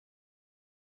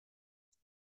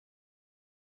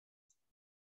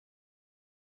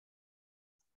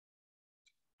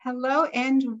Hello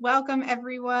and welcome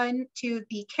everyone to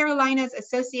the Carolinas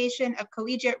Association of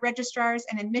Collegiate Registrars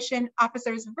and Admission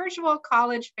Officers Virtual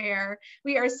College Fair.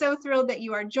 We are so thrilled that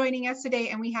you are joining us today,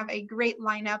 and we have a great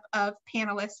lineup of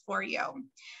panelists for you.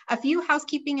 A few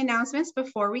housekeeping announcements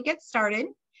before we get started.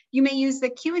 You may use the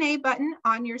Q&A button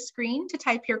on your screen to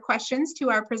type your questions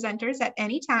to our presenters at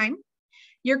any time.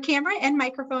 Your camera and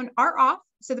microphone are off,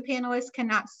 so the panelists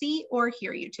cannot see or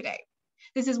hear you today.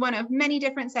 This is one of many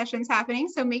different sessions happening,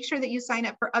 so make sure that you sign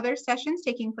up for other sessions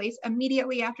taking place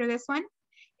immediately after this one.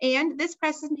 And this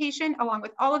presentation, along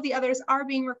with all of the others, are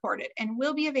being recorded and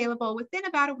will be available within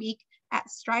about a week at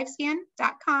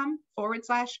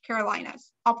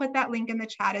strivescan.com/Carolinas. I'll put that link in the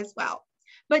chat as well.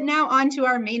 But now on to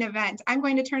our main event. I'm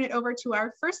going to turn it over to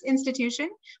our first institution.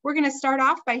 We're going to start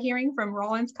off by hearing from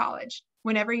Rollins College,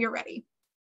 whenever you're ready.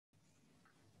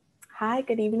 Hi,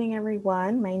 good evening,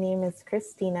 everyone. My name is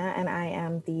Christina, and I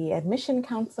am the admission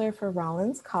counselor for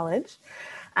Rollins College.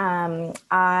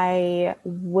 I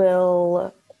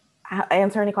will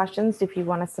answer any questions if you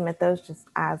want to submit those, just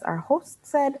as our host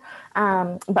said.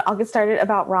 But I'll get started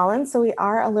about Rollins. So we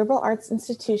are a liberal arts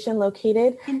institution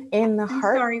located in the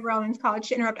heart. Sorry, Rollins College,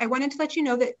 to interrupt. I wanted to let you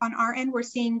know that on our end, we're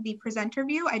seeing the presenter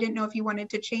view. I didn't know if you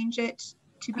wanted to change it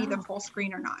to be the full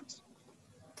screen or not.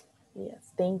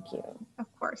 Yes, thank you. Of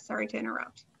course, sorry to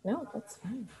interrupt. No, that's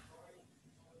fine.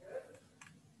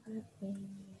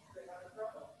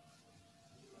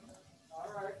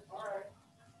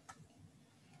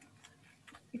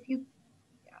 If you,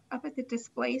 up at the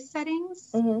display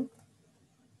settings.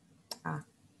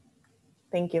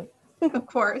 Thank you. Of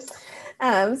course.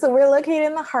 So we're located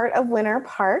in the heart of Winter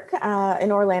Park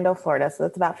in Orlando, Florida. So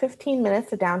it's about 15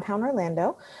 minutes to downtown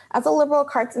Orlando. As a liberal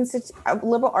arts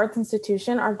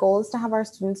institution, our goal is to have our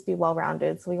students be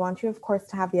well-rounded. So we want you, of course,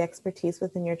 to have the expertise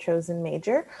within your chosen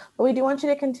major, but we do want you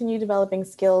to continue developing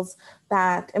skills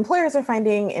that employers are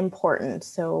finding important.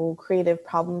 So creative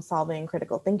problem solving,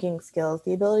 critical thinking skills,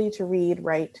 the ability to read,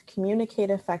 write, communicate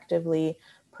effectively,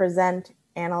 present,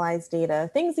 analyze data,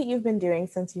 things that you've been doing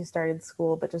since you started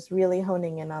school, but just really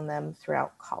honing in on them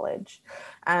throughout college.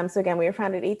 So again, we were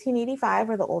founded in 1885.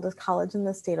 We're the oldest college in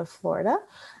the state of Florida.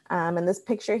 And this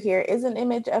picture here is an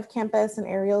image of campus and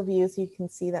aerial view. So you can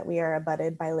see that we are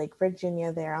abutted by Lake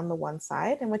Virginia there on the one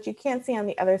side. And what you can't see on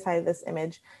the other side of this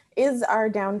image is our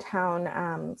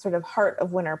downtown sort of heart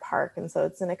of Winter Park. And so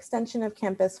it's an extension of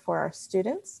campus for our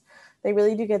students. They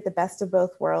really do get the best of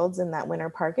both worlds in that Winter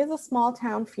Park is a small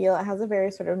town feel. It has a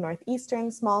very sort of northeastern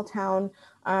small town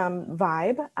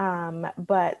vibe.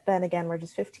 But then again, we're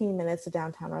just 15 minutes to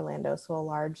downtown Orlando, so a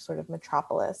large sort of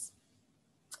metropolis.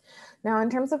 Now,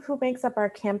 in terms of who makes up our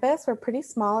campus, we're pretty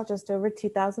small, just over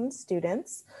 2,000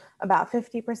 students. About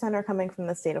 50% are coming from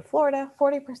the state of Florida,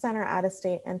 40% are out of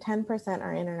state, and 10%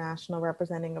 are international,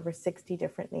 representing over 60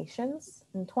 different nations.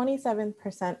 And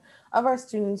 27% of our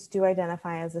students do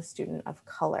identify as a student of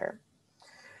color.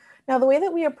 Now, the way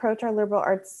that we approach our liberal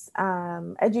arts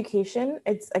education,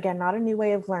 it's again, not a new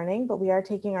way of learning, but we are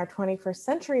taking our 21st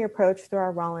century approach through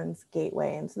our Rollins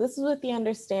Gateway. And so this is with the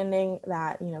understanding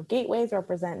that, gateways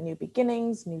represent new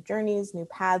beginnings, new journeys, new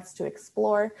paths to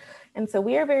explore. And so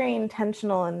we are very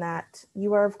intentional in that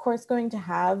you are, of course, going to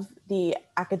have the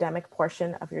academic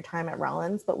portion of your time at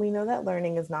Rollins, but we know that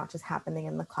learning is not just happening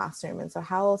in the classroom. And so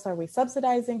how else are we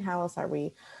subsidizing? How else are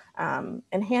we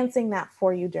enhancing that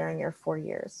for you during your 4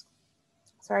 years?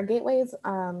 So our Gateways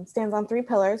stands on 3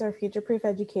 pillars: our future-proof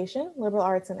education, liberal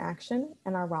arts in action,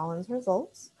 and our Rollins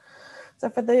results. So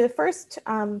for the first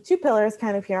 2 pillars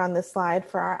kind of here on this slide,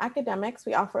 for our academics,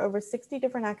 we offer over 60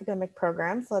 different academic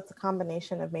programs. So that's a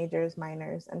combination of majors,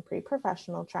 minors, and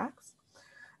pre-professional tracks.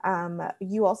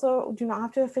 You also do not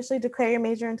have to officially declare your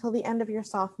major until the end of your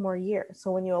sophomore year.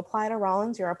 So when you apply to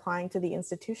Rollins, you're applying to the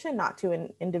institution, not to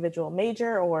an individual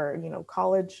major or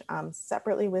college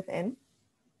separately within.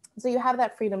 So you have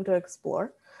that freedom to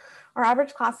explore. Our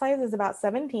average class size is about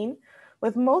 17,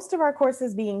 with most of our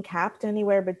courses being capped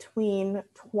anywhere between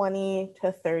 20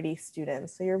 to 30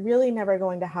 students. So you're really never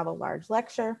going to have a large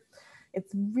lecture.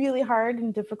 It's really hard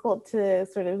and difficult to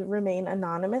sort of remain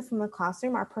anonymous in the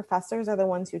classroom. Our professors are the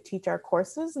ones who teach our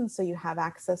courses, and so you have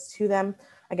access to them,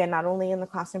 again, not only in the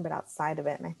classroom, but outside of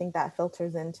it. And I think that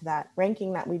filters into that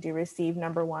ranking that we do receive,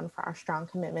 #1 for our strong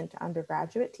commitment to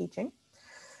undergraduate teaching.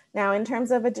 Now, in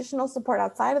terms of additional support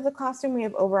outside of the classroom, we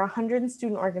have over 100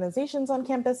 student organizations on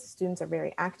campus. Students are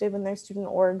very active in their student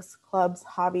orgs, clubs,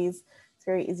 hobbies. It's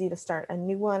very easy to start a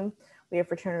new one. We have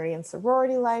fraternity and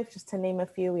sorority life, just to name a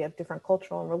few. We have different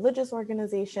cultural and religious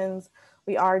organizations.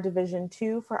 We are Division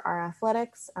II for our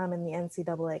athletics in the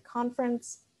NCAA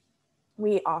conference.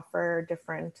 We offer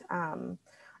different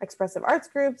expressive arts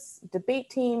groups, debate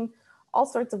team, all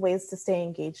sorts of ways to stay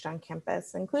engaged on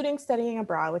campus, including studying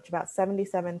abroad, which about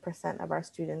 77% of our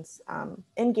students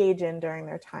engage in during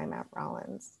their time at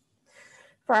Rollins.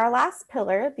 For our last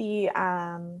pillar, the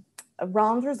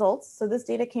Rollins results. So this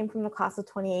data came from the class of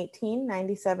 2018.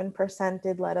 97%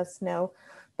 did let us know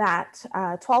that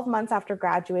 12 months after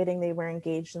graduating, they were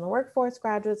engaged in the workforce,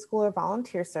 graduate school, or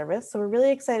volunteer service. So we're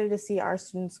really excited to see our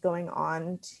students going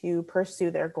on to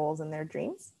pursue their goals and their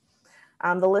dreams.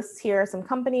 The lists here are some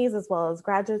companies as well as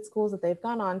graduate schools that they've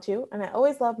gone on to. And I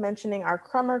always love mentioning our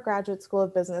Crummer Graduate School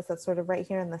of Business that's sort of right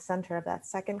here in the center of that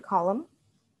second column,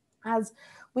 as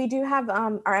we do have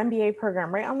our MBA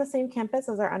program right on the same campus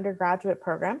as our undergraduate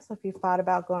program. So if you've thought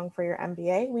about going for your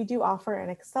MBA, we do offer an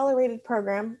accelerated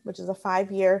program, which is a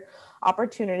 5-year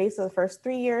opportunity. So the first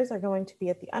 3 years are going to be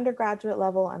at the undergraduate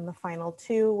level, and the final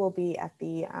 2 will be at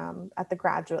the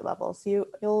graduate level. So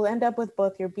you'll end up with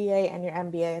both your BA and your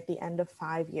MBA at the end of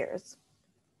 5 years.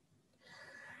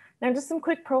 Now, just some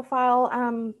quick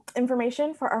profile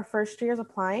information for our first years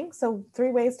applying. So 3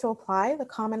 ways to apply: the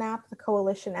Common App, the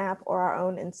Coalition app, or our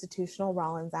own institutional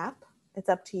Rollins app. It's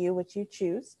up to you which you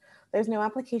choose. There's no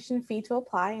application fee to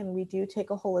apply, and we do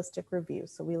take a holistic review.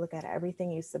 So we look at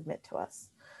everything you submit to us.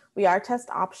 We are test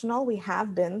optional. We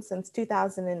have been since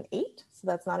 2008. So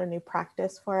that's not a new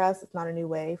practice for us. It's not a new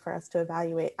way for us to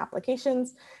evaluate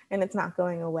applications, and it's not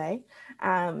going away.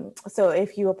 So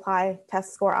if you apply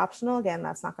test score optional, again,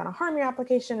 that's not going to harm your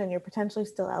application, and you're potentially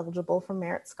still eligible for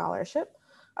merit scholarship.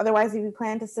 Otherwise, if you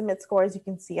plan to submit scores, you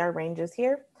can see our ranges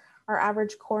here. Our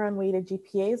average core unweighted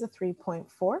GPA is a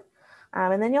 3.4.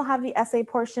 And then you'll have the essay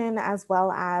portion as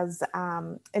well as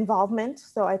involvement.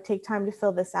 So I take time to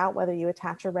fill this out, whether you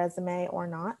attach a resume or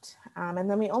not. And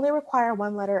then we only require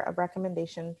 1 letter of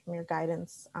recommendation from your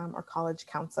guidance or college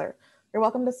counselor. You're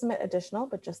welcome to submit additional,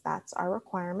 but just that's our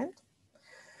requirement.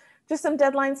 Just some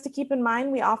deadlines to keep in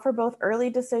mind. We offer both early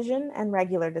decision and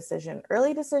regular decision.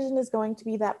 Early decision is going to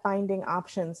be that binding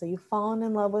option. So you've fallen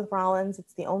in love with Rollins.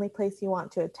 It's the only place you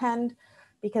want to attend,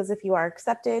 because if you are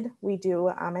accepted, we do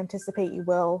anticipate you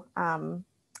will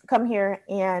come here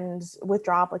and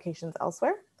withdraw applications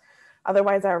elsewhere.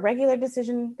 Otherwise, our regular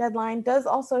decision deadline does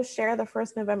also share the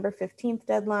first November 15th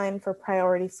deadline for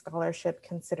priority scholarship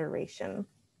consideration.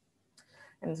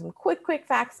 And some quick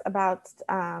facts about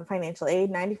financial aid.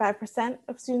 95%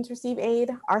 of students receive aid.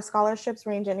 Our scholarships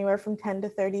range anywhere from $10,000 to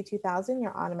 $32,000.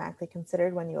 You're automatically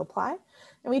considered when you apply.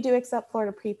 And we do accept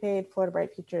Florida Prepaid, Florida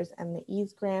Bright Futures, and the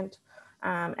EASE grant,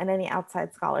 and any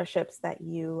outside scholarships that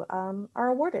you are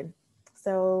awarded.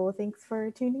 So thanks for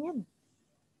tuning in.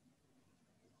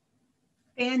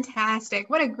 Fantastic.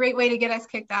 What a great way to get us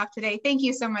kicked off today. Thank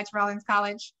you so much, Rollins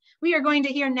College. We are going to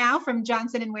hear now from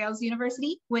Johnson & Wales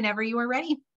University whenever you are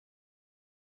ready.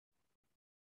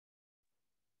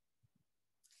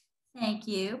 Thank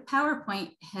you.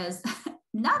 PowerPoint has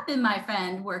not been my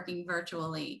friend working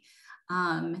virtually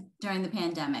during the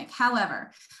pandemic.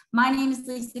 However, my name is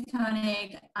Lisa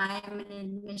Koenig. I'm an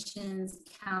admissions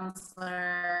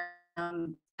counselor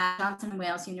at Johnson &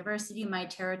 Wales University. My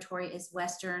territory is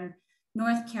Western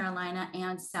North Carolina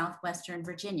and Southwestern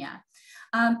Virginia.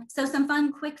 So some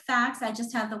fun quick facts. I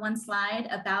just have the 1 slide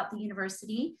about the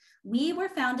university. We were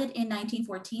founded in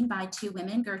 1914 by 2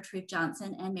 women, Gertrude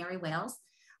Johnson and Mary Wales.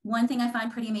 One thing I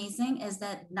find pretty amazing is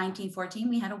that 1914,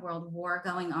 we had a world war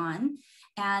going on.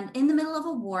 And in the middle of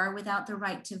a war, without the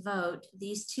right to vote,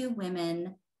 these 2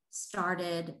 women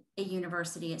started a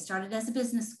university. It started as a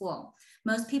business school.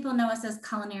 Most people know us as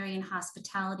culinary and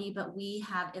hospitality, but we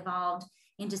have evolved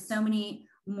into so many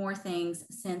more things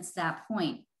since that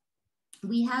point.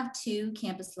 We have 2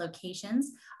 campus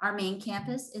locations. Our main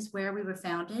campus is where we were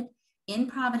founded in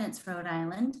Providence, Rhode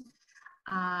Island.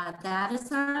 That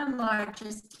is our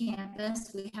largest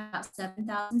campus. We have about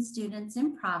 7,000 students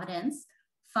in Providence.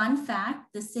 Fun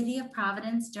fact, the city of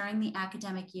Providence during the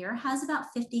academic year has about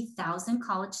 50,000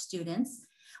 college students.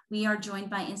 We are joined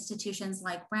by institutions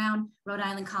like Brown, Rhode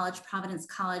Island College, Providence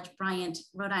College, Bryant,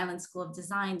 Rhode Island School of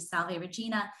Design, Salve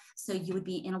Regina, so you would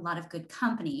be in a lot of good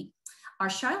company. Our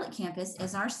Charlotte campus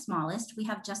is our smallest. We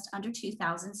have just under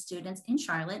 2,000 students in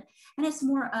Charlotte, and it's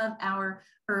more of our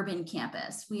urban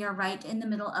campus. We are right in the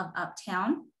middle of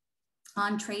Uptown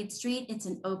on Trade Street. It's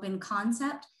an open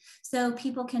concept, so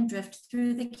people can drift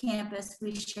through the campus.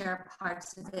 We share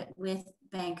parts of it with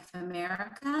Bank of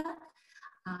America.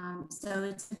 So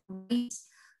it's a great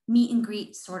meet and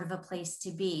greet sort of a place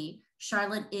to be.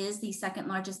 Charlotte is the 2nd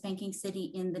largest banking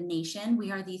city in the nation.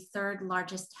 We are the 3rd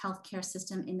largest healthcare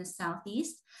system in the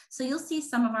Southeast. So you'll see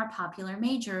some of our popular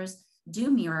majors do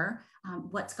mirror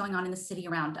what's going on in the city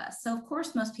around us. So of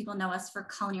course, most people know us for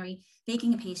culinary,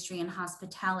 baking and pastry, and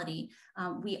hospitality.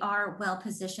 We are well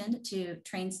positioned to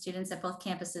train students at both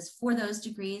campuses for those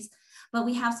degrees, but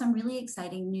we have some really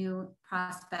exciting new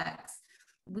prospects.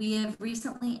 We have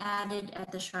recently added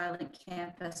at the Charlotte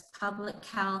campus public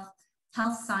health,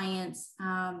 health science.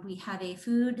 We have a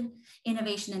food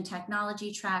innovation and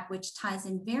technology track, which ties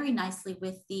in very nicely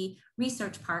with the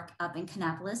research park up in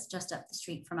Kannapolis, just up the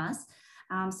street from us.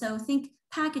 So think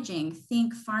packaging,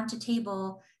 think farm to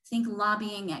table, think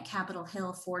lobbying at Capitol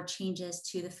Hill for changes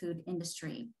to the food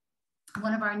industry.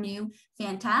 One of our new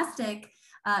fantastic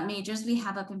majors we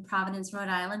have up in Providence, Rhode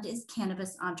Island is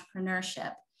cannabis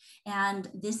entrepreneurship. And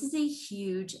this is a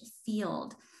huge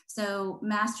field. So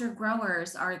master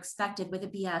growers are expected with a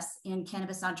BS in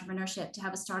cannabis entrepreneurship to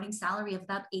have a starting salary of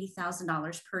about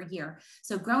 $80,000 per year.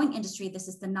 So growing industry, this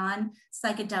is the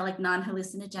non-psychedelic,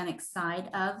 non-hallucinogenic side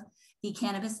of the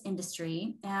cannabis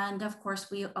industry. And of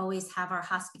course, we always have our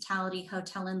hospitality,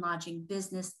 hotel and lodging,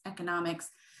 business, economics,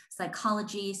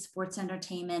 psychology, sports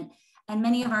entertainment, and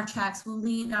many of our tracks will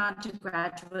lead on to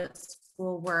graduate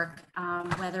school work,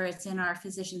 whether it's in our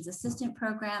physician's assistant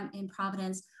program in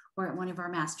Providence or at one of our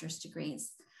master's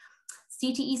degrees.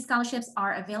 CTE scholarships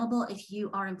are available if you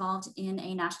are involved in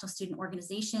a national student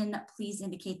organization. Please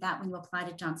indicate that when you apply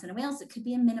to Johnson & Wales. It could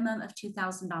be a minimum of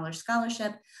 $2,000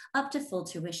 scholarship up to full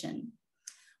tuition.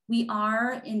 We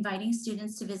are inviting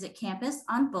students to visit campus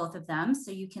on both of them,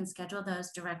 so you can schedule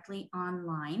those directly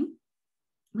online.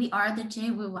 We are the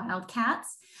JWU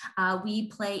Wildcats. We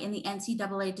play in the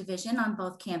NCAA division on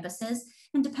both campuses,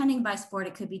 and depending by sport,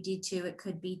 it could be D2, it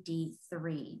could be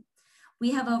D3.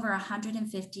 We have over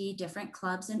 150 different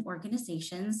clubs and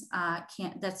organizations,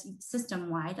 that's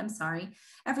system-wide, I'm sorry.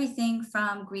 Everything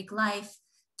from Greek life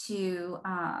to,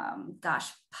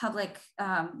 public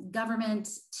government,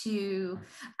 to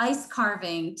ice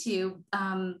carving, to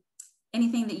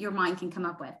anything that your mind can come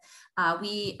up with.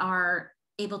 We are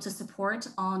able to support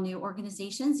all new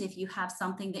organizations. If you have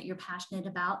something that you're passionate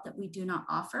about that we do not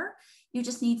offer, you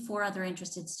just need 4 other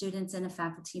interested students and a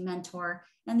faculty mentor,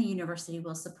 and the university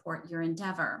will support your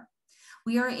endeavor.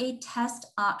 We are a test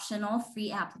optional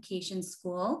free application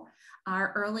school.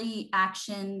 Our early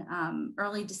action,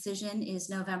 early decision is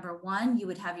November 1. You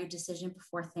would have your decision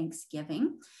before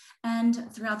Thanksgiving.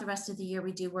 And throughout the rest of the year,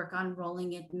 we do work on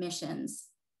rolling admissions.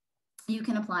 You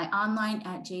can apply online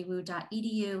at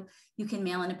jwu.edu. You can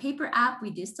mail in a paper app.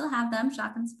 We do still have them,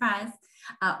 shock and surprise,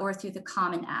 or through the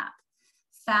Common App.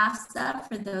 FAFSA,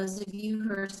 for those of you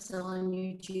who are still in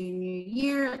your junior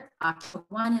year, October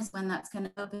 1 is when that's going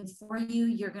to open for you.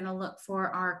 You're going to look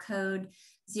for our code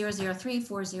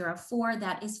 003404.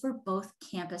 That is for both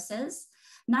campuses.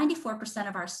 94%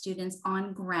 of our students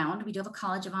on ground, we do have a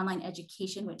College of Online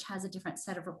Education, which has a different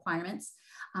set of requirements,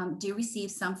 do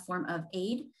receive some form of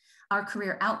aid. Our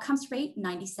career outcomes rate,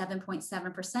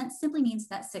 97.7%, simply means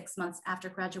that 6 months after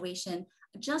graduation,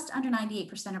 just under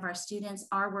 98% of our students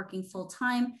are working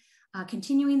full-time,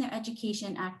 continuing their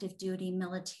education, active duty,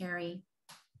 military,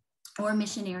 or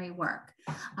missionary work.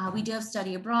 We do have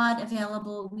study abroad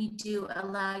available. We do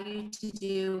allow you to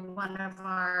do one of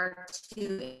our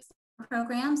 2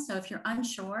 programs. So if you're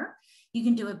unsure, you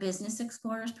can do a Business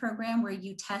Explorers program where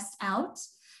you test out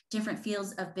different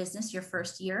fields of business your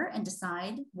first year and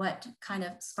decide what kind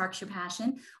of sparks your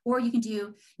passion. Or you can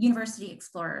do University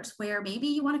Explorers, where maybe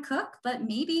you want to cook, but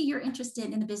maybe you're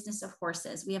interested in the business of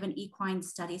horses. We have an equine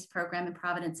studies program in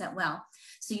Providence at Well.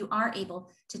 So you are able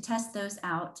to test those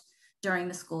out during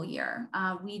the school year.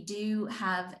 We do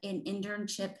have an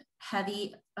internship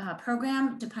heavy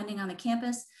program depending on the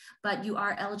campus, but you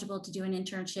are eligible to do an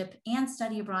internship and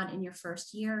study abroad in your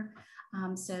first year.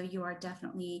 So you are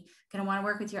definitely going to want to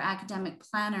work with your academic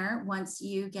planner once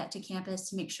you get to campus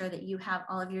to make sure that you have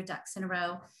all of your ducks in a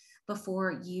row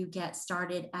before you get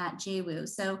started at JWU.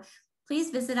 So please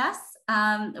visit us.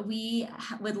 We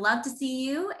would love to see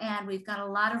you, and we've got a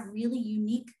lot of really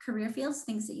unique career fields,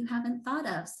 things that you haven't thought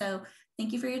of. So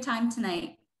thank you for your time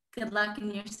tonight. Good luck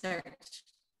in your search.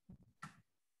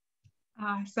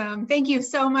 Awesome. Thank you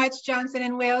so much,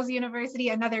 Johnson & Wales University.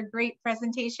 Another great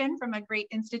presentation from a great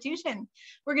institution.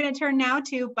 We're going to turn now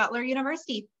to Butler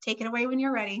University. Take it away when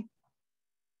you're ready.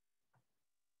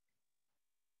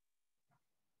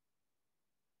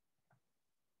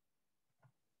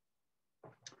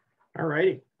 All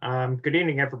righty. Good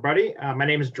evening, everybody. My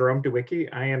name is Jerome DeWicki.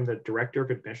 I am the Director of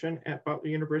Admission at Butler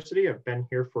University. I've been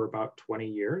here for about 20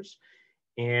 years,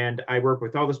 and I work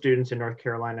with all the students in North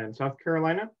Carolina and South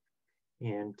Carolina.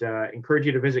 And encourage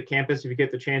you to visit campus if you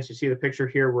get the chance. You see the picture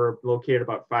here. We're located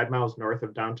about 5 miles north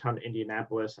of downtown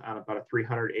Indianapolis on about a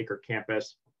 300-acre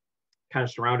campus. kind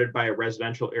of surrounded by a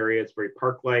residential area. It's very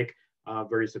park-like,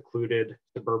 very secluded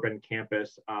suburban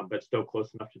campus, but still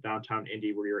close enough to downtown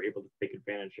Indy where you're able to take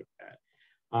advantage of that.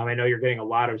 I know you're getting a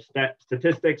lot of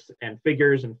statistics and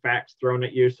figures and facts thrown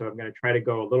at you, so I'm going to try to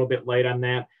go a little bit light on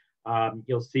that.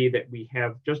 You'll see that we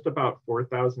have just about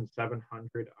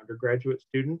 4,700 undergraduate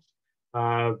students,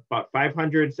 about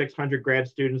 500, 600 grad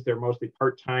students. They're mostly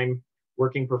part-time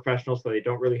working professionals, so they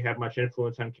don't really have much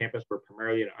influence on campus. We're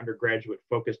primarily an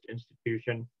undergraduate-focused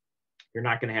institution. You're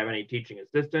not going to have any teaching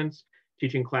assistants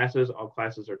teaching classes. All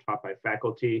classes are taught by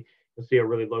faculty. You'll see a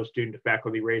really low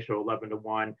student-to-faculty ratio,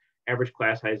 11:1. Average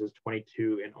class size is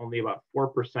 22, and only about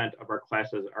 4% of our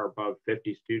classes are above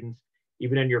 50 students.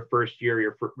 Even in your first year,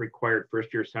 your required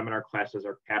first-year seminar classes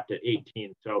are capped at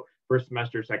 18. So first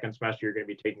semester, second semester, you're going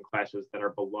to be taking classes that are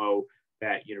below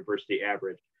that university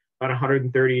average. About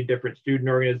 130 different student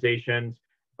organizations,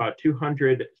 about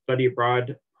 200 study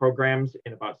abroad programs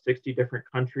in about 60 different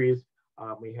countries.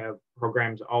 We have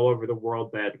programs all over the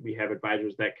world that we have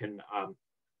advisors that can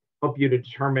help you to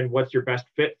determine what's your best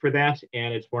fit for that.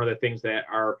 And it's one of the things that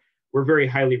we're very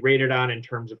highly rated on in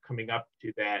terms of coming up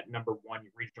to that #1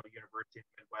 regional university in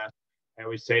the Midwest. I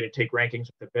always say to take rankings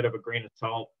with a bit of a grain of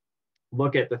salt,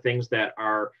 look at the things that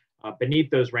are beneath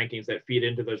those rankings that feed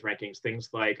into those rankings, things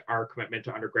like our commitment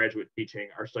to undergraduate teaching,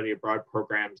 our study abroad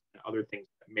programs, and other things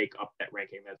that make up that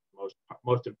ranking. That's the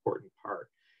most important part.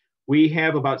 We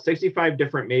have about 65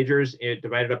 different majors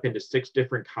divided up into 6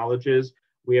 different colleges.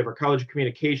 We have our College of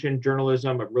Communication,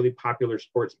 Journalism, a really popular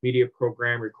sports media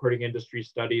program, recording industry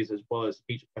studies, as well as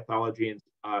speech pathology and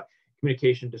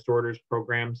communication disorders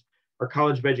programs. Our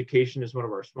College of Education is one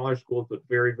of our smaller schools, but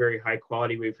very, very high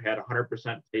quality. We've had a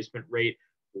 100% placement rate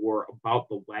for about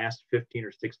the last 15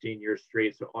 or 16 years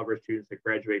straight. So all of our students that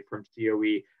graduate from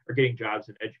COE are getting jobs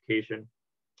in education.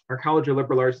 Our College of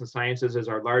Liberal Arts and Sciences is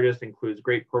our largest, includes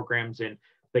great programs in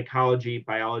psychology,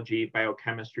 biology,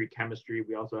 biochemistry, chemistry.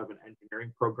 We also have an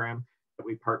engineering program that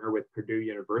we partner with Purdue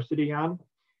University on,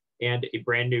 and a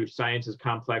brand new sciences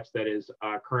complex that is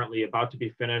currently about to be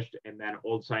finished, and then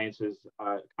old sciences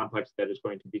complex that is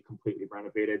going to be completely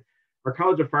renovated. Our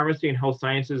College of Pharmacy and Health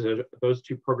Sciences, those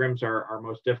 2 programs are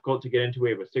most difficult to get into.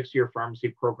 We have a 6-year pharmacy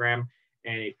program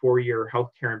and a 4-year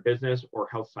healthcare and business or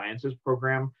health sciences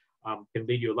program. Can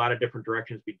lead you a lot of different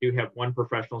directions. We do have one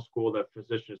professional school, the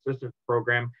physician assistant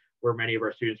program, where many of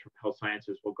our students from health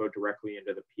sciences will go directly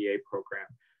into the PA program.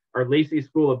 Our Lacey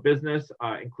School of Business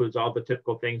includes all the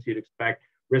typical things you'd expect: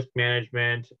 risk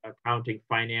management, accounting,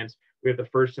 finance. We have the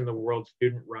first in the world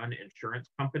student-run insurance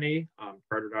company,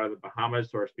 chartered out of the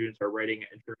Bahamas. So our students are writing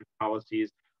insurance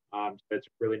policies. So it's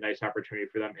a really nice opportunity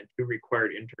for them, and 2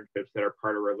 required internships that are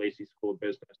part of our Lacey School of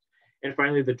Business. And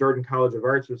finally, the Jordan College of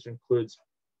Arts, which includes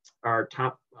our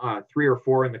top 3 or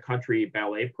 4 in the country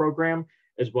ballet program,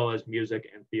 as well as music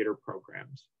and theater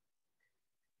programs.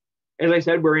 As I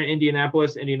said, we're in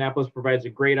Indianapolis. Indianapolis provides a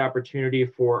great opportunity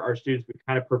for our students. We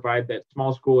kind of provide that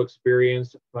small school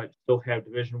experience, but still have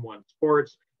Division I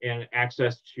sports and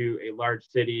access to a large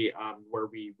city where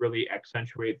we really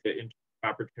accentuate the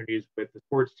opportunities with the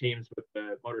sports teams, with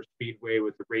the motor speedway,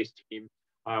 with the race teams,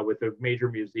 with the major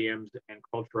museums and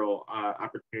cultural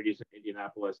opportunities in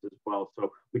Indianapolis as well.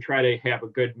 So we try to have a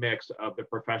good mix of the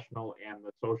professional and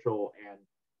the social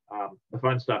and the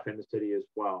fun stuff in the city as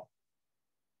well.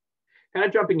 Kind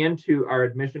of jumping into our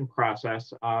admission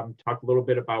process, talk a little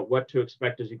bit about what to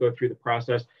expect as you go through the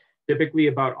process. Typically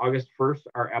about August 1st,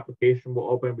 our application will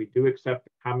open. We do accept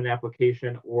the common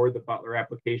application or the Butler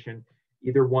application.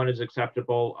 Either one is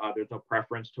acceptable. There's no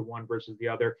preference to one versus the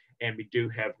other, and we do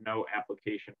have no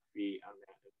application fee on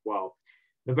that as well.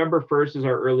 November 1st is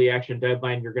our early action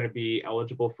deadline. You're going to be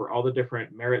eligible for all the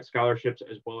different merit scholarships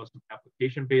as well as some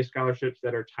application-based scholarships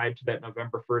that are tied to that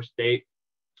November 1st date.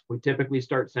 We typically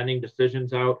start sending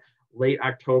decisions out late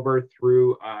October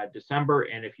through December,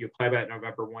 and if you apply by that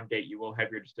November 1 date, you will have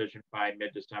your decision by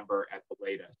mid-December at the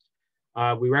latest.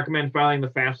 We recommend filing the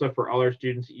FAFSA for all our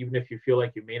students, even if you feel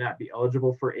like you may not be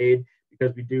eligible for aid,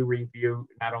 because we do review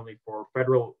not only for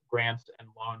federal grants and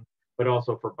loans, but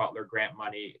also for Butler grant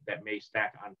money that may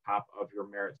stack on top of your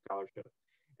merit scholarship.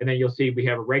 And then you'll see we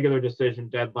have a regular decision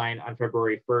deadline on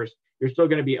February 1st. You're still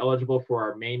going to be eligible for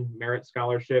our main merit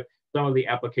scholarship. Some of the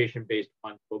application-based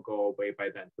funds will go away by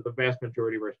then. So the vast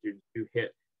majority of our students do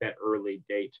hit that early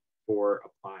date for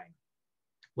applying.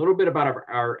 A little bit about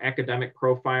our academic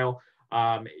profile.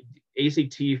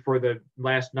 ACT for the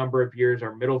last number of years,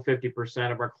 our middle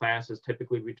 50% of our class is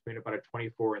typically between about a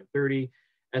 24 and 30,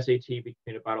 SAT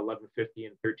between about 1150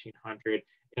 and 1300,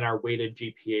 and our weighted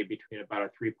GPA between about a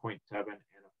 3.7 and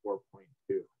a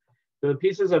 4.2. So the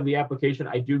pieces of the application,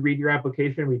 I do read your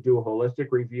application. We do a holistic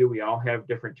review. We all have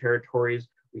different territories.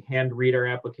 We hand read our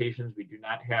applications. We do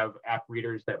not have app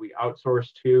readers that we outsource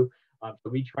to.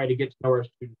 So we try to get to know our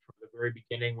students from the very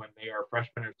beginning when they are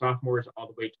freshmen or sophomores all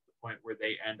the way to the point where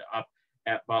they end up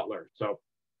at Butler. So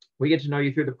we get to know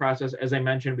you through the process. As I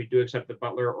mentioned, we do accept the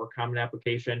Butler or Common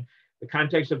application. The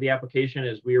context of the application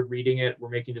is we are reading it, we're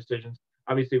making decisions.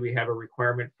 Obviously, we have a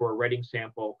requirement for a writing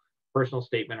sample, personal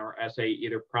statement, or essay,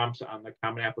 either prompts on the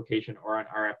Common application or on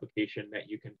our application that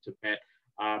you can submit.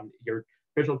 Your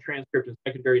official transcript and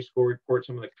secondary school report,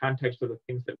 some of the context of the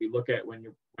things that we look at when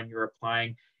you're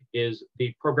applying is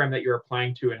the program that you're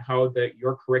applying to and how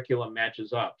your curriculum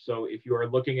matches up. So if you are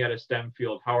looking at a STEM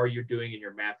field, how are you doing in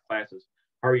your math classes?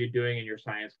 How are you doing in your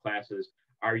science classes?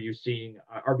 Are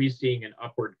we seeing an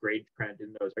upward grade trend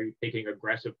in those? Are you taking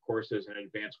aggressive courses and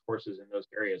advanced courses in those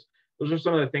areas? Those are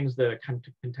some of the things, the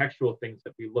contextual things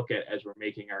that we look at as we're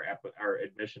making our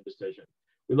admission decision.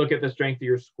 We look at the strength of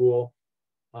your school,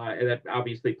 and that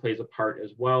obviously plays a part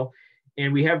as well.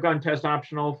 And we have gone test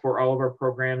optional for all of our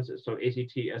programs. So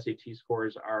ACT, SAT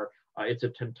scores are, it's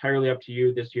entirely up to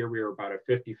you. This year we are about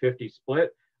a 50-50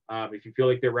 split. If you feel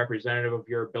like they're representative of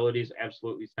your abilities,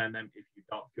 absolutely send them. If you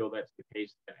don't feel that's the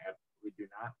case, then absolutely do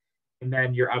not. And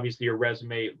then obviously your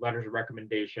resume, letters of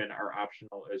recommendation are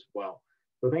optional as well.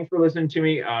 So thanks for listening to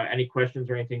me. Any questions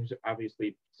or anything,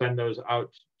 obviously send those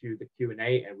out to the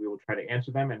Q&A and we will try to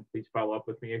answer them. And please follow up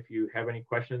with me if you have any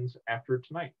questions after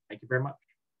tonight. Thank you very much.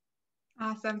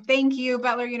 Awesome. Thank you,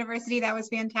 Butler University. That was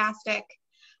fantastic.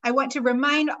 I want to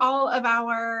remind all of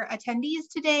our attendees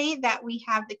today that we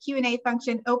have the Q&A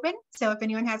function open. So if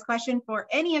anyone has a question for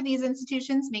any of these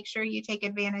institutions, make sure you take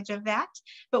advantage of that.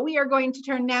 But we are going to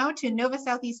turn now to Nova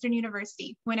Southeastern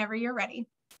University whenever you're ready.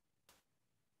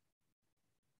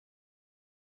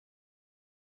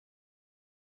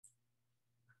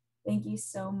 Thank you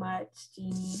so much,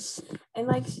 Jeannie. And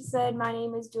like she said, my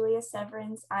name is Julia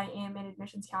Severance. I am an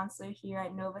admissions counselor here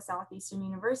at Nova Southeastern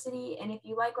University. And if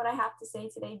you like what I have to say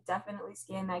today, definitely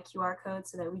scan that QR code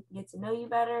so that we can get to know you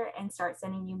better and start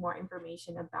sending you more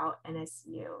information about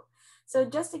NSU. So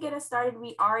just to get us started,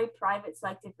 we are a private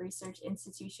selective research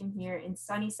institution here in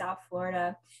sunny South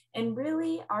Florida. And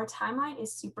really, our timeline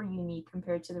is super unique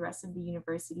compared to the rest of the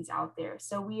universities out there.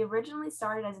 So we originally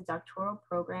started as a doctoral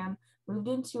program, moved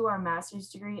into our master's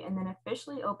degree, and then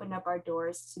officially opened up our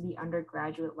doors to the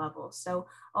undergraduate level. So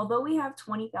although we have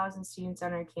 20,000 students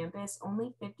on our campus,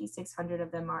 only 5,600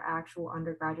 of them are actual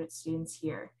undergraduate students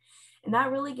here. And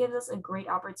that really gives us a great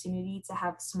opportunity to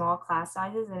have small class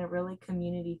sizes and a really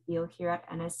community feel here at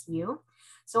NSU.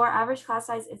 So our average class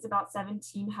size is about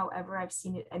 17. However, I've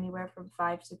seen it anywhere from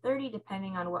 5 to 30,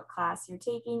 depending on what class you're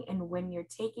taking and when you're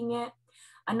taking it.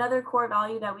 Another core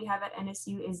value that we have at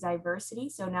NSU is diversity.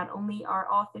 So not only are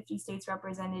all 50 states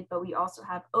represented, but we also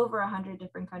have over 100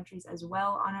 different countries as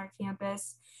well on our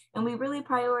campus. And we really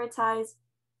prioritize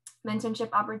mentorship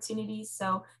opportunities.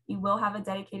 So you will have a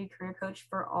dedicated career coach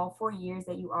for all 4 years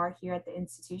that you are here at the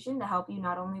institution to help you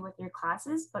not only with your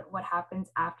classes, but what happens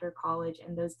after college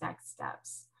and those next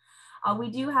steps. We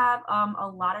do have a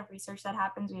lot of research that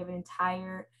happens. We have an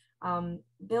entire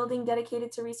building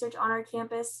dedicated to research on our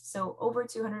campus. So over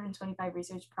 225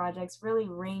 research projects, really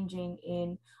ranging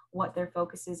in what their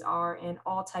focuses are in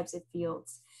all types of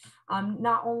fields.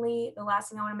 Not only, the last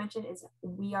thing I want to mention is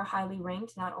we are highly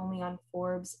ranked, not only on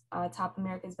Forbes Top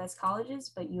America's Best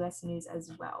Colleges, but US News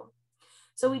as well.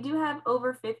 So we do have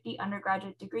over 50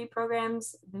 undergraduate degree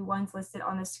programs. The ones listed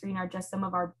on the screen are just some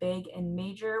of our big and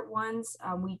major ones.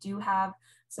 We do have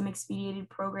some expedited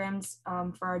programs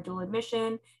for our dual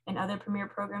admission and other premier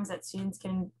programs that students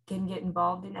can get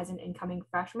involved in as an incoming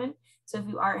freshman. So if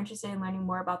you are interested in learning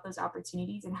more about those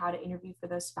opportunities and how to interview for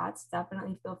those spots,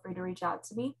 definitely feel free to reach out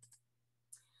to me.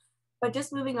 But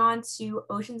just moving on to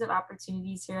oceans of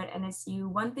opportunities here at NSU,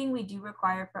 one thing we do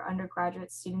require for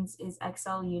undergraduate students is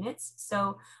Excel units.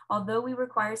 So although we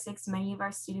require 6, many of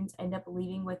our students end up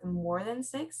leaving with more than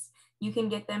 6. You can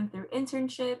get them through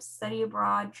internships, study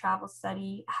abroad, travel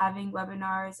study, having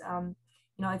webinars,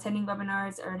 attending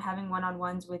webinars or having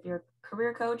one-on-ones with your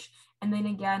career coach. And then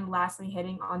again, lastly,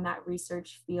 hitting on that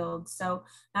research field. So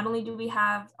not only do we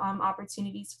have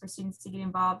opportunities for students to get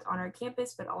involved on our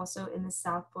campus, but also in the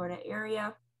South Florida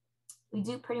area. We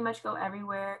do pretty much go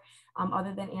everywhere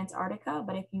other than Antarctica,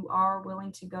 but if you are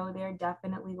willing to go there,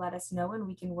 definitely let us know and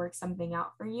we can work something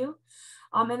out for you.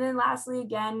 And then lastly,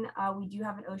 again, we do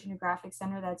have an oceanographic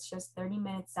center that's just 30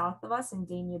 minutes south of us in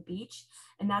Dania Beach.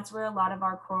 And that's where a lot of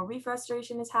our coral reef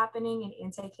restoration is happening and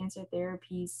anti-cancer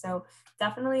therapies. So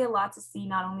definitely a lot to see,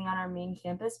 not only on our main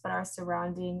campus, but our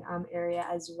surrounding area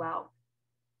as well.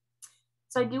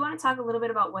 So I do want to talk a little bit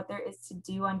about what there is to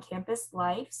do on campus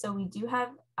life. So we do have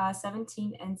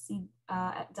 17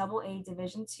 NCAA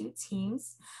Division II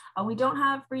teams. We don't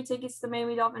have free tickets to the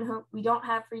Miami Dolphin home. We don't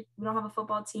have a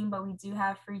football team, but we do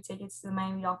have free tickets to the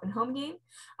Miami Dolphin home game.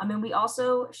 And we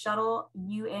also shuttle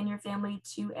you and your family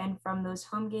to and from those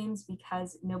home games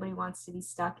because nobody wants to be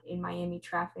stuck in Miami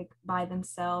traffic by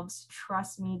themselves.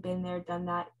 Trust me, been there, done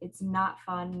that. It's not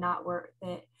fun, not worth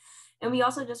it. And we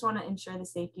also just want to ensure the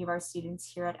safety of our students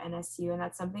here at NSU, and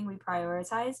that's something we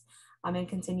prioritize and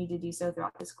continue to do so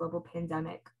throughout this global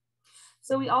pandemic.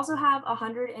 So we also have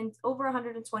over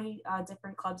 120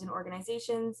 different clubs and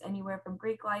organizations, anywhere from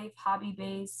Greek life,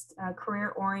 hobby-based,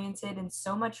 career-oriented, and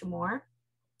so much more.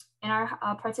 And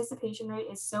our participation rate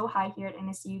is so high here at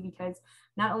NSU because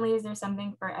not only is there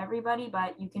something for everybody,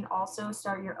 but you can also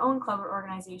start your own club or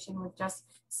organization with just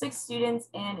 6 students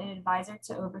and an advisor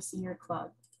to oversee your club.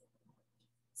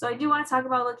 So I do want to talk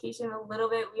about location a little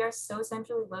bit. We are so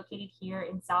centrally located here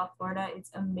in South Florida.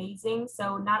 It's amazing.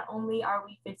 So not only are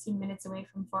we 15 minutes away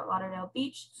from Fort Lauderdale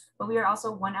Beach, but we are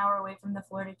also 1 hour away from the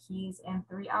Florida Keys and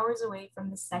 3 hours away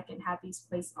from the second happiest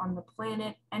place on the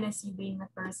planet, NSU being the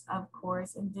first, of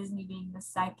course, and Disney being the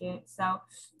second. So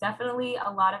definitely a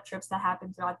lot of trips that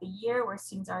happen throughout the year where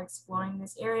students are exploring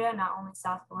this area, not only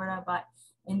South Florida, but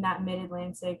in that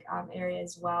mid-Atlantic area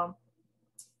as well.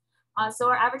 So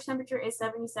our average temperature is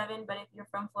 77, but if you're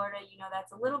from Florida, you know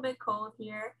that's a little bit cold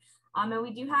here. And we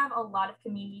do have a lot of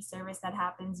community service that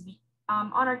happens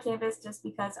on our campus just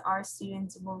because our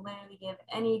students will literally give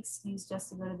any excuse just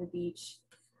to go to the beach.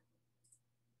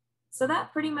 So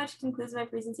that pretty much concludes my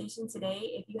presentation today.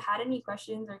 If you had any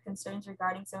questions or concerns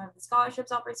regarding some of the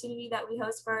scholarships opportunity that we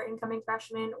host for our incoming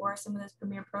freshmen or some of those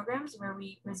premier programs where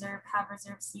we have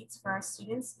reserved seats for our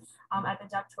students at the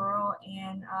doctoral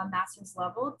and master's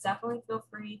level, definitely feel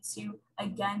free to,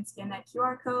 again, scan that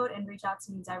QR code and reach out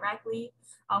to me directly.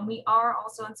 We are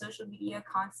also on social media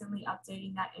constantly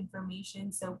updating that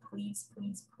information. So please,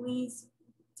 please, please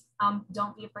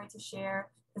don't be afraid to share,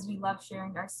 because we love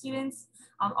sharing our students.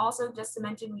 Also, just to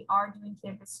mention, we are doing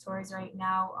campus tours right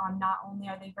now. Not only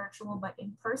are they virtual, but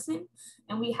in person.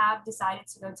 And we have decided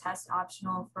to go test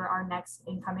optional for our next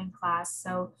incoming class.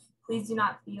 So please do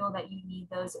not feel that you need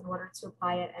those in order to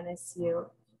apply at NSU.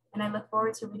 And I look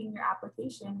forward to reading your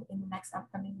application in the next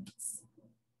upcoming weeks.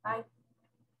 Bye.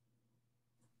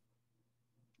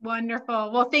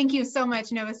 Wonderful. Well, thank you so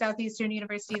much, Nova Southeastern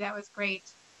University. That was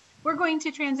great. We're going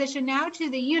to transition now to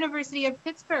the University of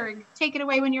Pittsburgh. Take it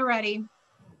away when you're ready.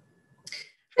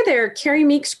 Hi there, Carrie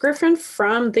Meeks Griffin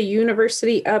from the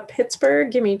University of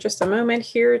Pittsburgh. Give me just a moment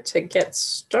here to get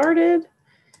started.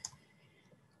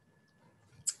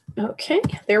 Okay,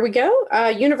 there we go.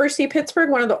 University of Pittsburgh,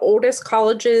 one of the oldest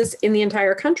colleges in the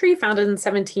entire country, founded in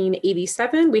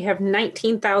 1787. We have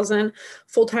 19,000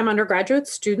 full-time undergraduate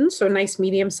students, so a nice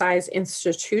medium-sized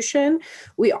institution.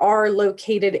 We are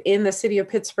located in the city of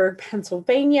Pittsburgh,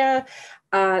 Pennsylvania.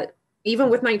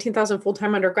 Even with 19,000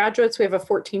 full-time undergraduates, we have a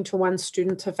 14-to-1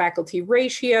 student-to-faculty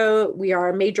ratio. We are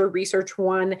a major Research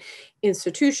One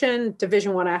institution,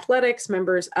 Division I athletics,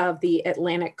 members of the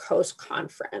Atlantic Coast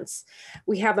Conference.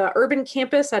 We have an urban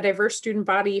campus, a diverse student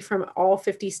body from all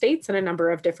 50 states and a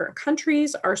number of different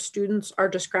countries. Our students are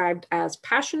described as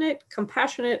passionate,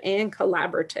 compassionate, and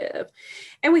collaborative.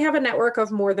 And we have a network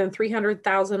of more than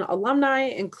 300,000 alumni,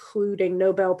 including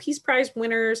Nobel Peace Prize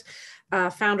winners,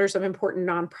 founders of important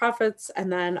nonprofits.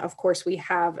 And then, of course, we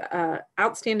have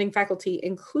outstanding faculty,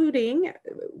 including,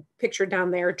 pictured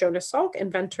down there, Jonas Salk,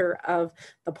 inventor of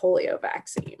the polio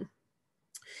vaccine.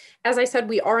 As I said,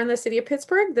 we are in the city of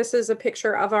Pittsburgh. This is a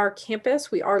picture of our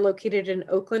campus. We are located in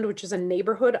Oakland, which is a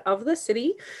neighborhood of the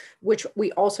city, which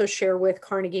we also share with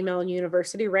Carnegie Mellon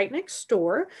University right next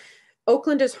door.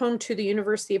 Oakland is home to the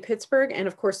University of Pittsburgh and,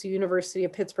 of course, the University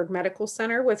of Pittsburgh Medical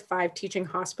Center with 5 teaching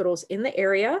hospitals in the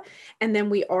area. And then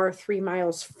we are 3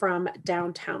 miles from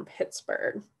downtown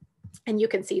Pittsburgh. And you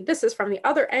can see this is from the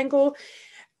other angle.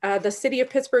 The city of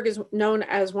Pittsburgh is known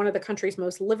as one of the country's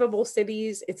most livable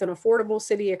cities. It's an affordable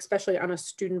city, especially on a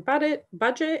student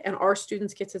budget, and our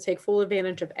students get to take full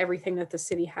advantage of everything that the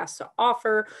city has to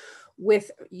offer with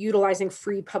utilizing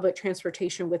free public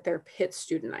transportation with their Pitt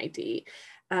student ID.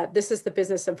 This is the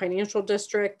business and financial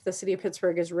district. The city of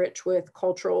Pittsburgh is rich with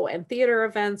cultural and theater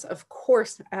events, of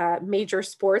course, major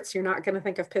sports. You're not going to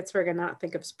think of Pittsburgh and not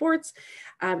think of sports,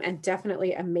 and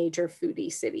definitely a major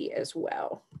foodie city as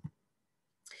well.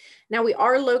 Now we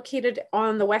are located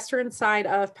on the western side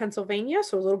of Pennsylvania,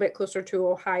 so a little bit closer to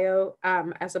Ohio,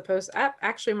 as opposed to,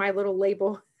 actually my little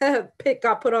label Pitt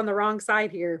got put on the wrong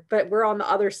side here, but we're on the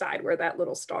other side where that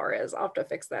little star is. I'll have to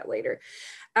fix that later.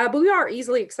 But we are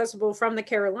easily accessible from the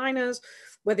Carolinas,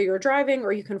 whether you're driving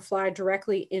or you can fly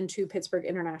directly into Pittsburgh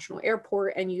International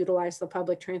Airport and utilize the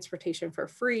public transportation for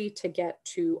free to get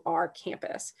to our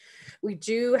campus. We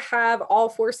do have all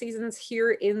 4 seasons here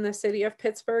in the city of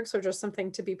Pittsburgh, so just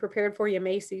something to be prepared for. You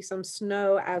may see some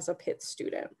snow as a Pitt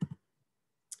student.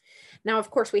 Now,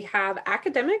 of course, we have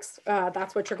academics.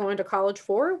 That's what you're going to college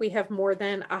for. We have more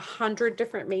than 100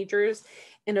 different majors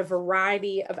in a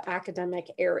variety of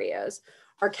academic areas.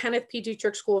 Our Kenneth P.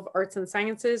 Dietrich School of Arts and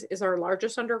Sciences is our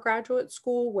largest undergraduate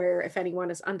school, where if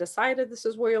anyone is undecided, this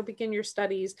is where you'll begin your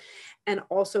studies. And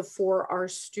also for our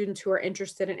students who are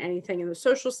interested in anything in the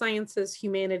social sciences,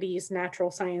 humanities,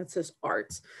 natural sciences,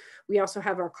 arts. We also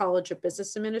have our College of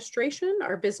Business Administration.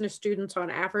 Our business students on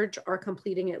average are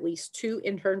completing at least 2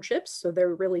 internships, so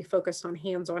they're really focused on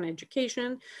hands-on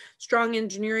education. Strong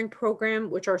engineering program,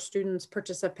 which our students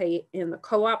participate in the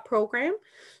co-op program.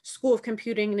 School of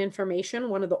Computing and Information,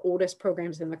 one of the oldest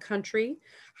programs in the country.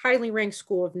 Highly ranked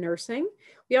School of Nursing.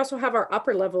 We also have our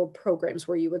upper level programs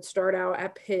where you would start out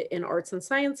at Pitt in arts and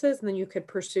sciences, and then you could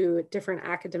pursue different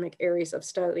academic areas of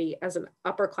study as an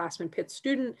upperclassman Pitt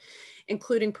student,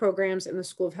 including programs in the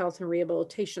School of Health and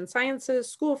Rehabilitation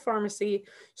Sciences, School of Pharmacy,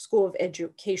 School of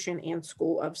Education, and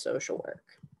School of Social Work.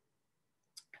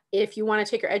 If you want to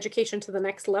take your education to the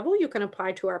next level, you can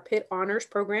apply to our Pitt Honors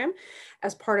program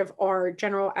as part of our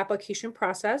general application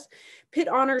process. Pitt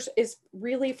Honors is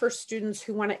really for students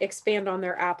who want to expand on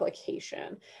their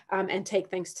application and take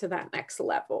things to that next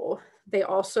level. They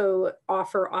also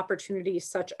offer opportunities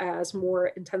such as more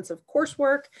intensive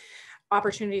coursework,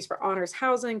 opportunities for honors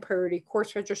housing, priority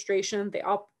course registration. They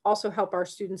also help our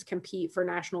students compete for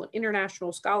national and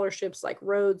international scholarships like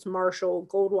Rhodes, Marshall,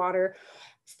 Goldwater,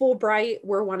 Fulbright.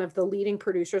 We're one of the leading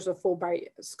producers of Fulbright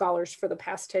scholars for the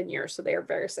past 10 years. So they are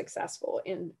very successful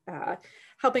in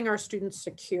helping our students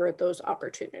secure those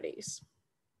opportunities.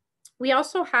 We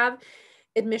also have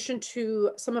admission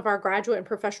to some of our graduate and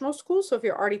professional schools. So if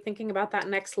you're already thinking about that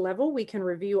next level, we can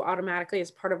review automatically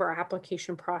as part of our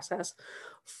application process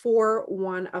for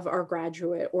one of our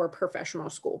graduate or professional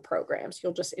school programs.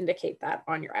 You'll just indicate that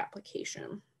on your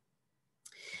application.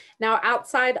 Now,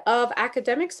 outside of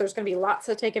academics, there's going to be lots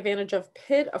to take advantage of.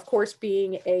 Pitt, of course,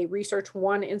 being a Research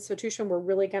One institution, we're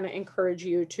really going to encourage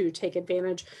you to take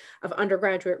advantage of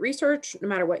undergraduate research, no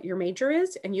matter what your major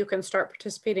is, and you can start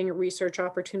participating in research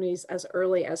opportunities as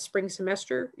early as spring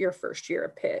semester, your first year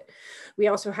at Pitt. We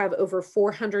also have over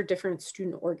 400 different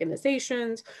student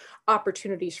organizations,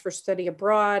 opportunities for study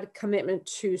abroad, commitment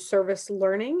to service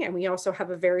learning, and we also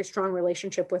have a very strong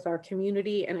relationship with our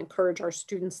community and encourage our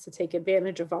students to take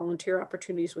advantage of volunteer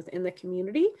opportunities within the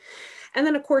community. And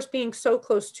then, of course, being so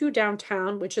close to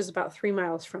downtown, which is about 3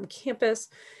 miles from campus,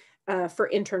 for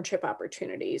internship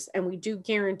opportunities. And we do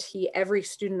guarantee every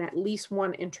student at least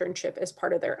 1 internship as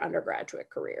part of their undergraduate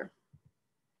career.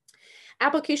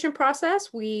 Application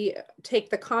process, we take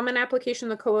the common application,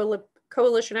 the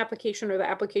coalition application, or the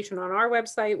application on our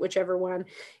website, whichever one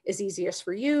is easiest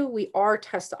for you. We are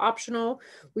test optional.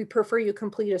 We prefer you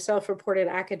complete a self-reported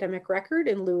academic record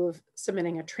in lieu of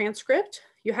submitting a transcript.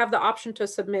 You have the option to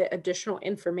submit additional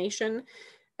information,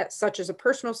 such as a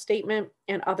personal statement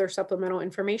and other supplemental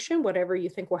information, whatever you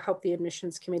think will help the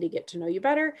admissions committee get to know you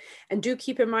better. And do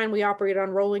keep in mind, we operate on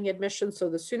rolling admissions, so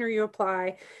the sooner you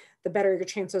apply, the better your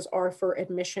chances are for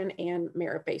admission and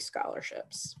merit-based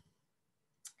scholarships.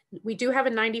 We do have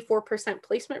a 94%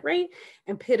 placement rate,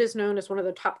 and Pitt is known as one of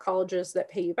the top colleges that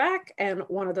pay you back and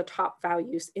one of the top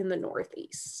values in the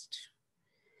Northeast.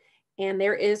 And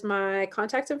there is my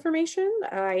contact information.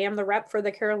 I am the rep for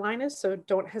the Carolinas, so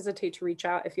don't hesitate to reach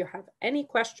out if you have any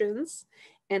questions,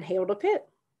 and hail to Pitt.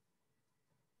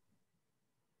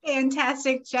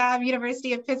 Fantastic job,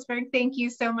 University of Pittsburgh. Thank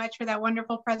you so much for that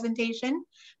wonderful presentation.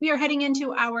 We are heading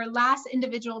into our last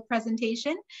individual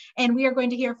presentation, and we are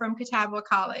going to hear from Catawba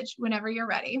College whenever you're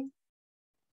ready.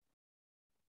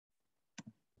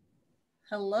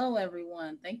 Hello,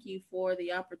 everyone. Thank you for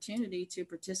the opportunity to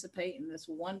participate in this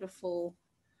wonderful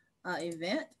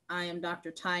event. I am Dr.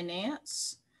 Ty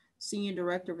Nance, Senior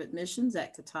Director of Admissions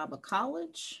at Catawba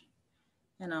College,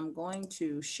 and I'm going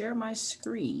to share my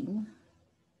screen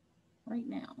right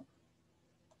now.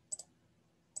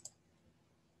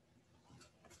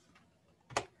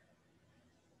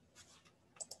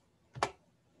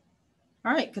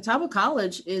 All right, Catawba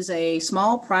College is a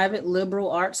small private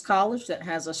liberal arts college that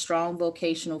has a strong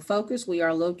vocational focus. We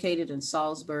are located in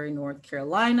Salisbury, North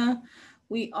Carolina.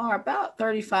 We are about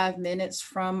 35 minutes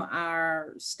from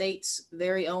our state's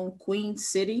very own Queen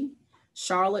City,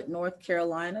 Charlotte, North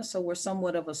Carolina. So we're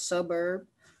somewhat of a suburb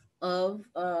of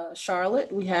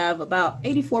Charlotte. We have about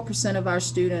 84% of our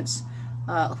students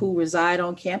who reside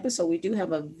on campus. So we do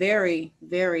have a very,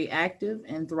 very active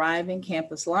and thriving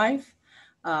campus life.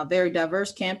 Very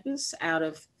diverse campus. Out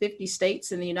of 50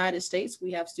 states in the United States,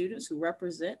 we have students who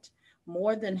represent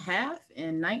more than half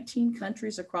in 19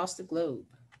 countries across the globe.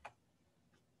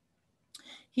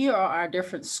 Here are our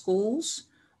different schools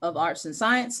of arts and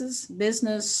sciences,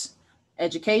 business,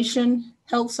 education,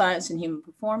 health science and human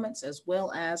performance, as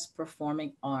well as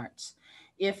performing arts.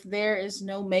 If there is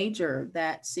no major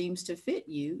that seems to fit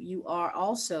you, you are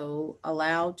also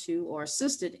allowed to or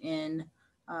assisted in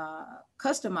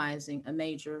customizing a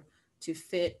major to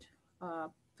fit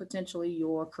potentially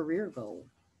your career goal.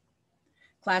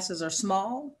 Classes are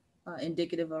small,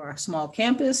 indicative of our small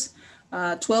campus,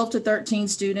 12 to 13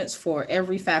 students for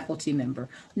every faculty member.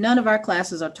 None of our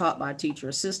classes are taught by teacher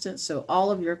assistants, so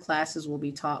all of your classes will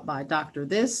be taught by Dr.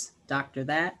 this, Dr.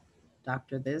 that,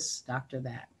 Dr. this, Dr.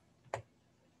 that.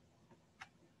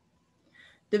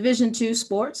 Division II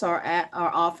sports are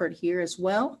offered here as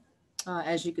well.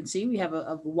 As you can see, we have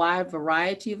a wide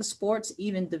variety of sports,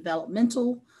 even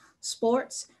developmental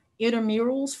sports,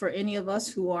 intramurals for any of us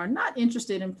who are not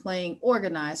interested in playing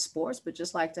organized sports, but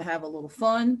just like to have a little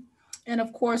fun. And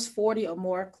of course, 40 or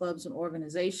more clubs and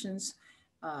organizations.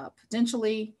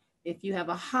 Potentially, if you have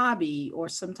a hobby or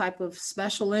some type of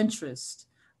special interest,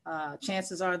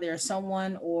 chances are there's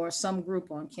someone or some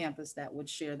group on campus that would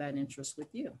share that interest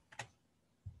with you.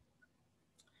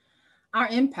 Our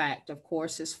impact, of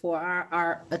course, is for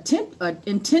our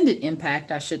intended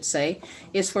impact, I should say,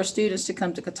 is for students to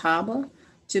come to Catawba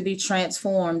to be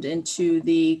transformed into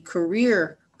the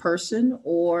career person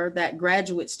or that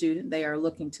graduate student they are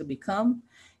looking to become.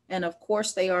 And of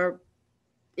course, it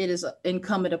is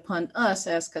incumbent upon us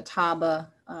as Catawba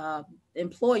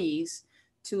employees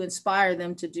to inspire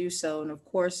them to do so. And of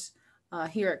course,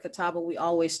 here at Catawba, we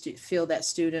always feel that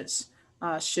students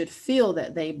should feel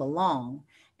that they belong.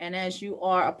 And as you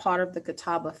are a part of the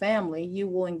Catawba family, you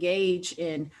will engage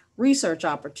in research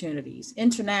opportunities,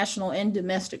 international and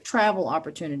domestic travel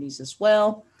opportunities as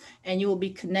well. And you will be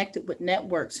connected with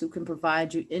networks who can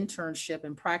provide you internship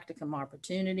and practicum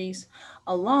opportunities,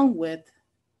 along with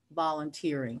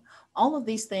volunteering. All of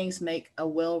these things make a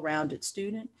well-rounded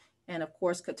student. And of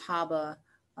course, Catawba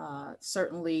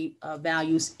certainly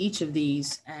values each of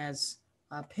these as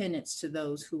penance to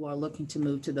those who are looking to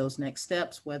move to those next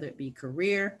steps, whether it be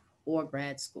career or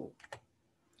grad school.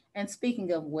 And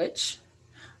speaking of which,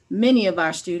 many of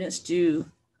our students do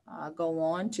go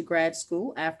on to grad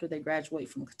school after they graduate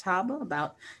from Catawba.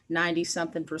 About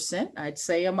 90-something%, I'd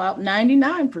say about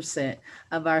 99%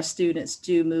 of our students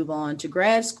do move on to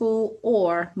grad school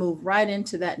or move right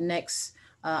into that next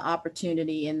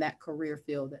opportunity in that career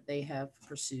field that they have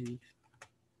pursued.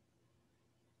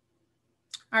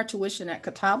 Our tuition at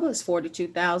Catawba is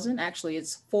 $42,000. Actually,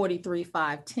 it's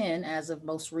 $43,510 as of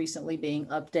most recently being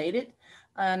updated.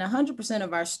 And 100%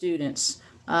 of our students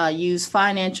use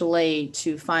financial aid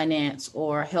to finance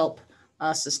or help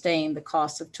sustain the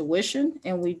cost of tuition.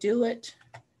 And we do it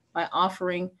by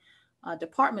offering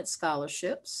department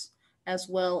scholarships as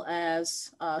well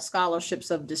as scholarships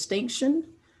of distinction.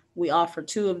 We offer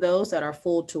 2 of those that are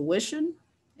full tuition.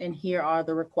 And here are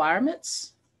the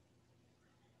requirements.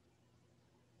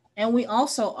 And we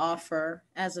also offer,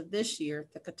 as of this year,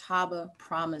 the Catawba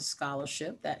Promise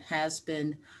Scholarship that has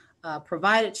been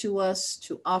provided to us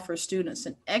to offer students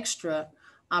an extra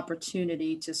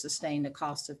opportunity to sustain the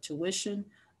cost of tuition.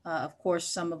 Of course,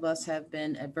 some of us have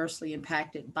been adversely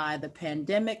impacted by the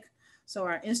pandemic. So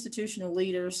our institutional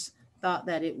leaders thought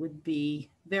that it would be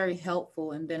very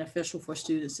helpful and beneficial for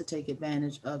students to take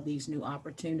advantage of these new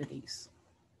opportunities.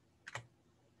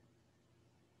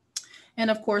 And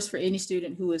of course, for any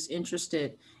student who is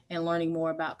interested in learning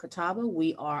more about Catawba,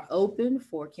 we are open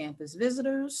for campus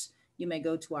visitors. You may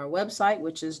go to our website,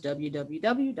 which is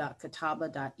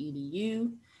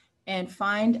www.catawba.edu, and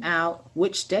find out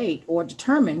which date or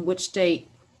determine which date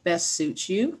best suits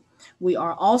you. We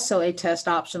are also a test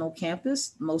optional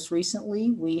campus. Most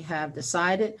recently, we have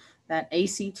decided that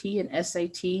ACT and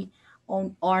SAT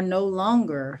are no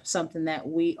longer something that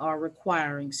we are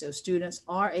requiring. So students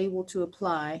are able to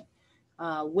apply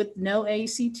with no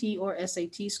ACT or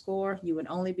SAT score. You would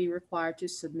only be required to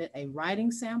submit a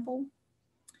writing sample.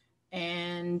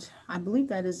 And I believe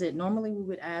that is it. Normally we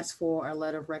would ask for a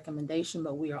letter of recommendation,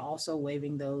 but we are also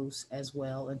waiving those as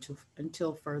well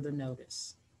until further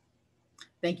notice.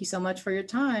 Thank you so much for your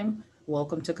time.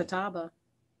 Welcome to Catawba.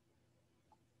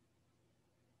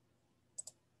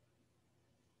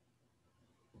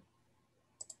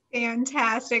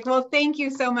 Fantastic. Well, thank you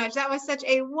so much. That was such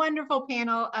a wonderful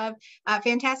panel of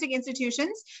fantastic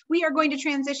institutions. We are going to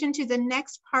transition to the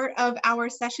next part of our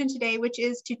session today, which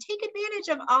is to take advantage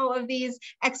of all of these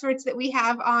experts that we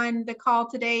have on the call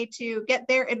today to get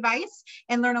their advice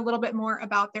and learn a little bit more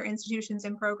about their institutions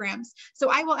and programs. So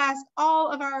I will ask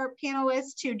all of our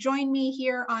panelists to join me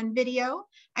here on video.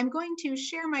 I'm going to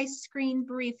share my screen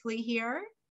briefly here,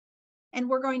 and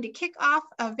we're going to kick off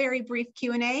a very brief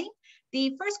Q&A.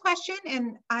 The first question,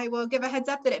 and I will give a heads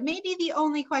up that it may be the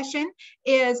only question,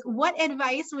 is what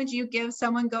advice would you give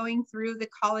someone going through the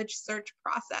college search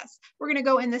process? We're going to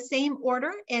go in the same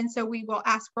order, and so we will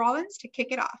ask Rollins to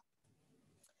kick it off.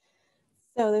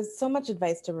 So there's so much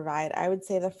advice to provide. I would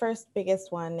say the first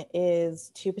biggest one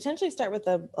is to potentially start with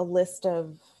a list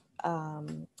of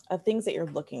things that you're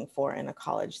looking for in a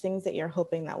college, things that you're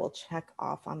hoping that will check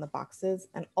off on the boxes,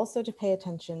 and also to pay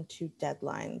attention to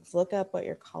deadlines. Look up what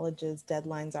your college's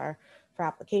deadlines are for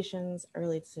applications,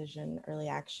 early decision, early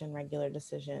action, regular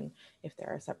decision. If there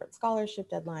are separate scholarship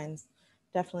deadlines,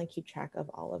 definitely keep track of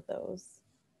all of those.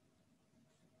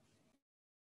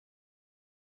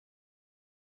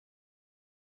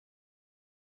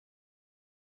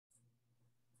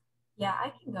 Yeah,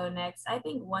 I can go next. I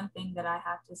think one thing that I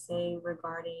have to say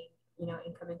regarding,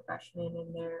 incoming freshmen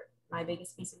and my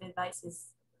biggest piece of advice is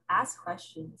ask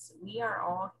questions. We are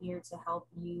all here to help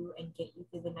you and get you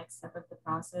through the next step of the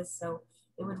process. So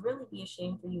it would really be a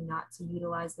shame for you not to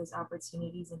utilize those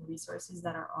opportunities and resources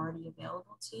that are already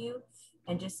available to you.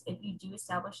 And just if you do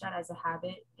establish that as a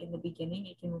habit in the beginning,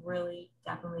 it can really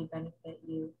definitely benefit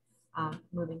you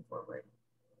moving forward.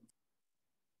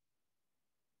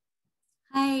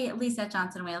 Hi, Lisa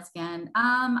Johnson-Wales again.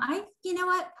 You know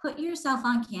what, put yourself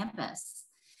on campus.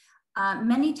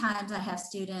 Many times I have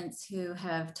students who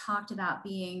have talked about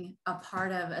being a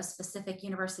part of a specific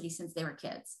university since they were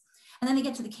kids. And then they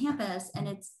get to the campus and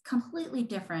it's completely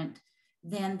different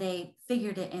than they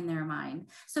figured it in their mind.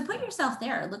 So put yourself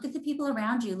there, look at the people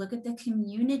around you, look at the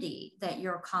community that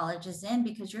your college is in,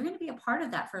 because you're going to be a part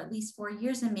of that for at least 4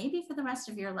 years and maybe for the rest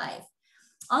of your life.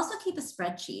 Also keep a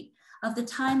spreadsheet of the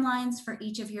timelines for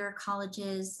each of your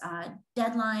colleges,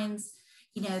 deadlines,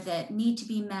 that need to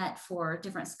be met for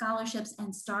different scholarships,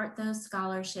 and start those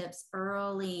scholarships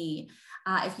early.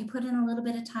 If you put in a little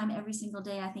bit of time every single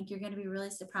day, I think you're going to be really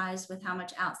surprised with how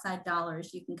much outside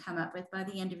dollars you can come up with by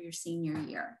the end of your senior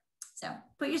year. So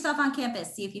put yourself on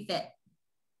campus, see if you fit.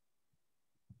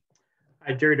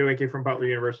 Hi, Jerry DeWicki from Butler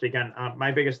University again.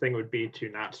 My biggest thing would be to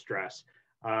not stress.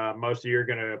 Most of you are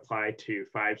going to apply to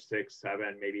 5, 6,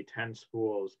 7, maybe 10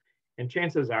 schools. And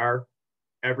chances are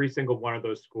every single one of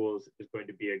those schools is going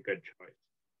to be a good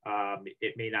choice.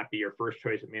 It may not be your first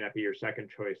choice, it may not be your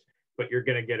second choice, but you're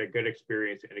going to get a good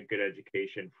experience and a good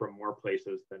education from more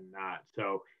places than not.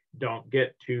 So don't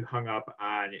get too hung up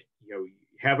on,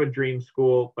 have a dream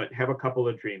school, but have a couple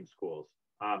of dream schools.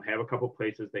 Have a couple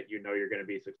places that you're going to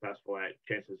be successful at.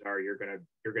 Chances are you're going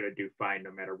to do fine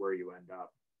no matter where you end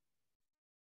up.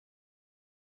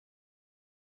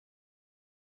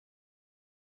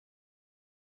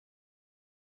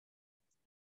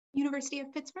 University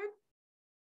of Pittsburgh.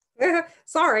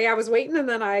 Sorry, I was waiting and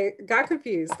then I got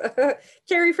confused.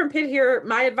 Carrie from Pitt here.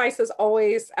 My advice is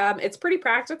always, it's pretty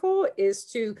practical, is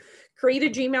to create a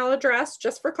Gmail address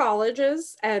just for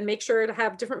colleges and make sure to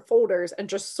have different folders and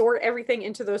just sort everything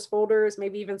into those folders,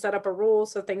 maybe even set up a rule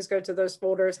so things go to those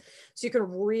folders so you can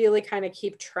really kind of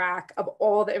keep track of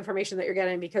all the information that you're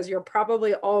getting, because you're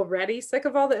probably already sick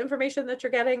of all the information that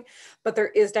you're getting, but there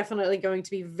is definitely going to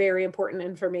be very important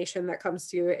information that comes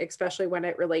to you, especially when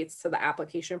it relates to the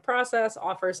application process,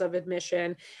 offers of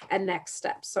admission, and next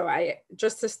steps. So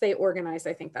just to stay organized,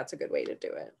 I think that's a good way to do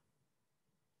it.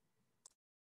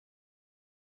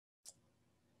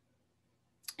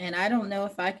 And I don't know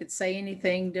if I could say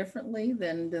anything differently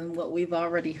than what we've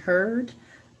already heard,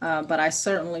 but I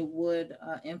certainly would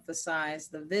emphasize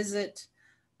the visit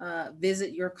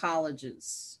your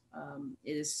colleges.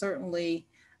 It is certainly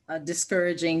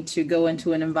discouraging to go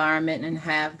into an environment and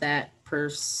have that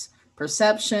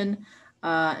perception,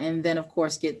 and then of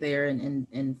course get there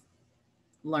and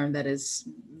learn that it's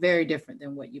very different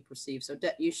than what you perceive. So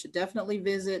you should definitely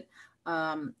visit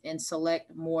and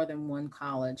select more than one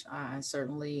college. I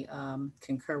certainly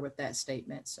concur with that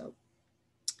statement. So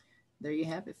there you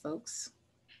have it, folks.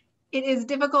 It is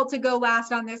difficult to go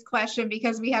last on this question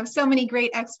because we have so many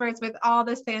great experts with all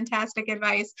this fantastic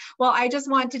advice. Well, I just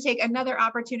want to take another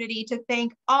opportunity to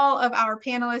thank all of our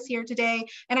panelists here today.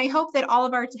 And I hope that all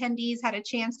of our attendees had a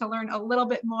chance to learn a little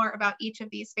bit more about each of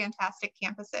these fantastic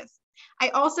campuses. I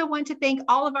also want to thank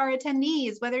all of our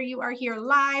attendees, whether you are here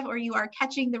live or you are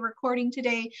catching the recording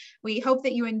today. We hope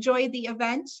that you enjoyed the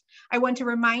event. I want to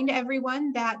remind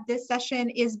everyone that this session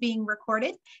is being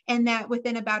recorded and that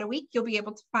within about a week, you'll be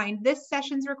able to find this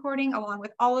session's recording along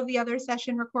with all of the other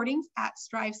session recordings at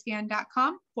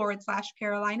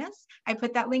strivescan.com/Carolinas. I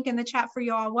put that link in the chat for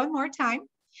you all one more time.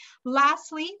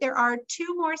 Lastly, there are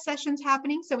 2 more sessions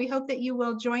happening, so we hope that you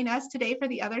will join us today for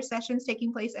the other sessions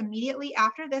taking place immediately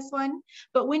after this one.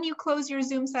 But when you close your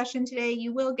Zoom session today,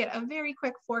 you will get a very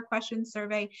quick 4-question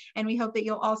survey, and we hope that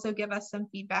you'll also give us some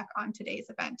feedback on today's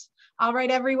event. All right,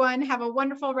 everyone, have a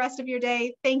wonderful rest of your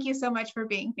day. Thank you so much for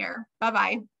being here.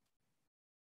 Bye-bye.